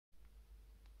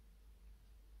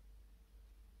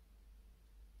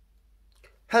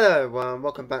Hello everyone,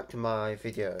 welcome back to my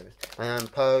videos. I am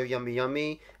Po Yummy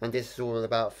Yummy, and this is all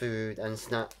about food and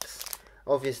snacks.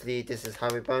 Obviously this is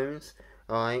Haribo's,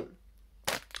 alright.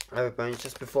 Haribo's,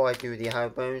 just before I do the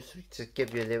Haribo's, to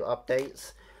give you a little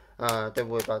updates. Don't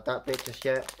worry about that bit just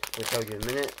yet, we'll tell you in a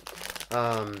minute.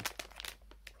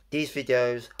 These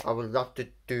videos, I would love to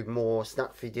do more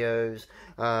snack videos,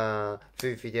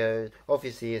 food videos.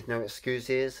 Obviously there's no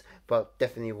excuses, but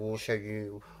definitely will show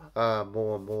you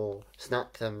more and more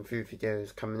snacks and food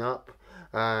videos coming up.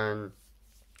 And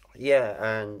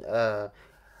yeah, and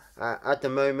at the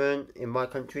moment in my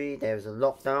country there's a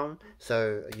lockdown,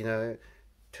 so you know,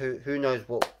 who knows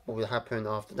what will happen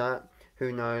after that.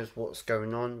 Who knows what's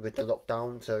going on with the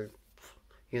lockdown. So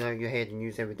you know, you hear the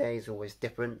news every day, it's always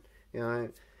different, you know.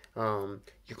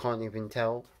 You can't even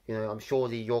tell, you know. I'm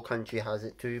surely your country has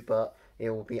it too, but it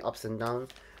will be ups and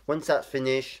downs. Once that's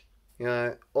finished, you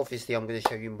know, obviously I'm going to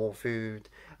show you more food,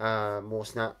 more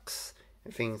snacks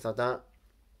and things like that.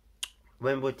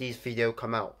 When would these videos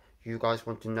come out? You guys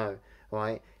want to know,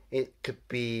 right? It could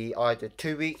be either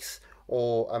 2 weeks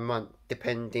or a month,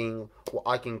 depending what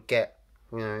I can get,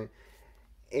 you know.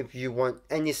 If you want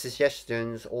any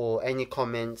suggestions or any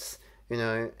comments, you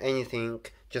know, anything,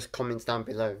 just comments down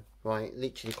below, right?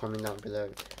 Literally comment down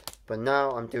below. But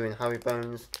now I'm doing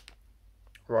Haribo's,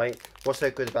 right? What's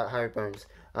so good about Haribo's?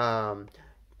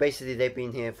 Basically they've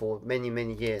been here for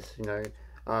many years, you know,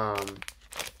 a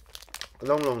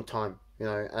long time, you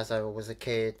know. As I was a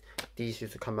kid, these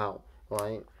used to come out,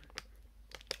 right?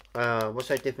 What's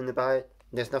so different about it?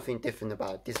 There's nothing different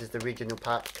about it. This is the original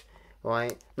pack,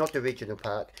 right? Not the original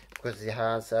pack, because it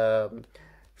has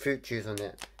fruit juice on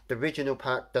it. The original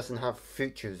pack doesn't have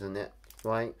fruit juice on it,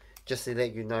 right? Just to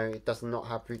let you know, it does not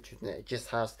have fruit juice in it. It just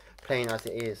has plain as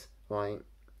it is, right?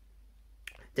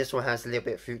 This one has a little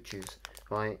bit of fruit juice,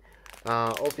 right?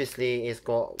 Obviously it's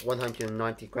got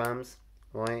 190 grams,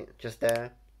 right? Just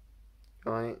there,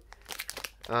 right?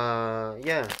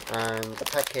 Yeah, and the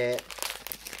packet,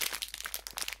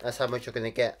 that's how much you're gonna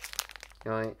get,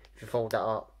 right? If you fold that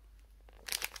up,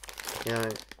 you know,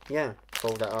 yeah,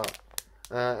 fold that up.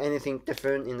 Anything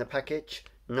different in the package?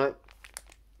 Nope.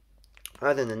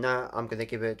 Other than that, I'm gonna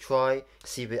give it a try,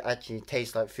 see if it actually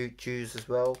tastes like fruit juice as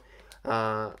well,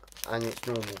 and it's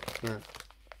normal. Yeah,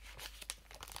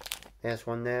 there's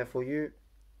one there for you,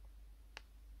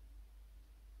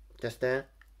 just there.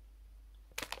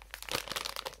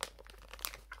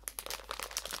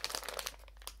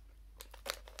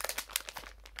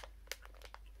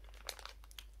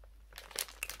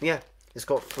 Yeah, it's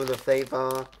got full of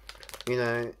flavour, you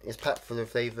know, it's packed full of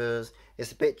flavours.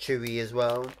 It's a bit chewy as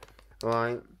well,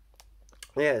 right?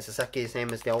 Yeah, it's exactly the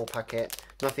same as the old packet.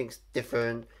 Nothing's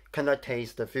different. Can I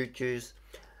taste the fruit juice?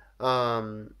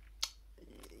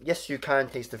 Yes, you can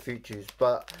taste the fruit juice,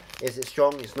 but is it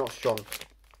strong? It's not strong.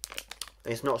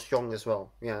 It's not strong as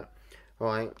well, yeah,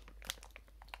 right?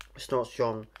 It's not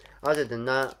strong. Other than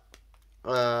that,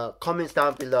 comments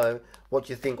down below what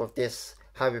you think of this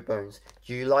Haribo's.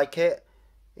 Do you like it?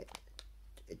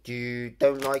 Do you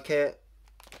don't like it?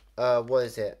 What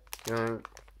is it? You know,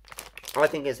 I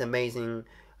think it's amazing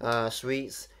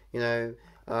sweets, you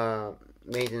know,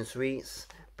 made in sweets,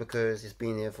 because it's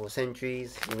been here for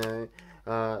centuries, you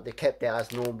know. They kept it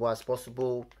as normal as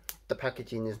possible. The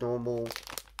packaging is normal,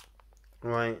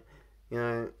 right? You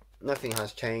know, nothing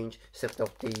has changed except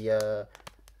of the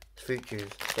fruit juice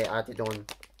they added on,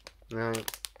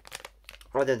 right?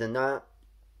 Other than that,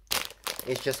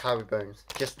 it's just Haribo's,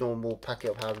 just normal packet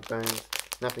of Haribo's,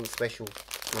 nothing special,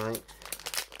 right?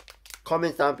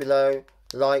 Comments down below,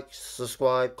 like,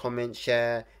 subscribe, comment,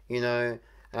 share, you know,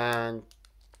 and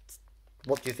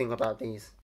what do you think about these?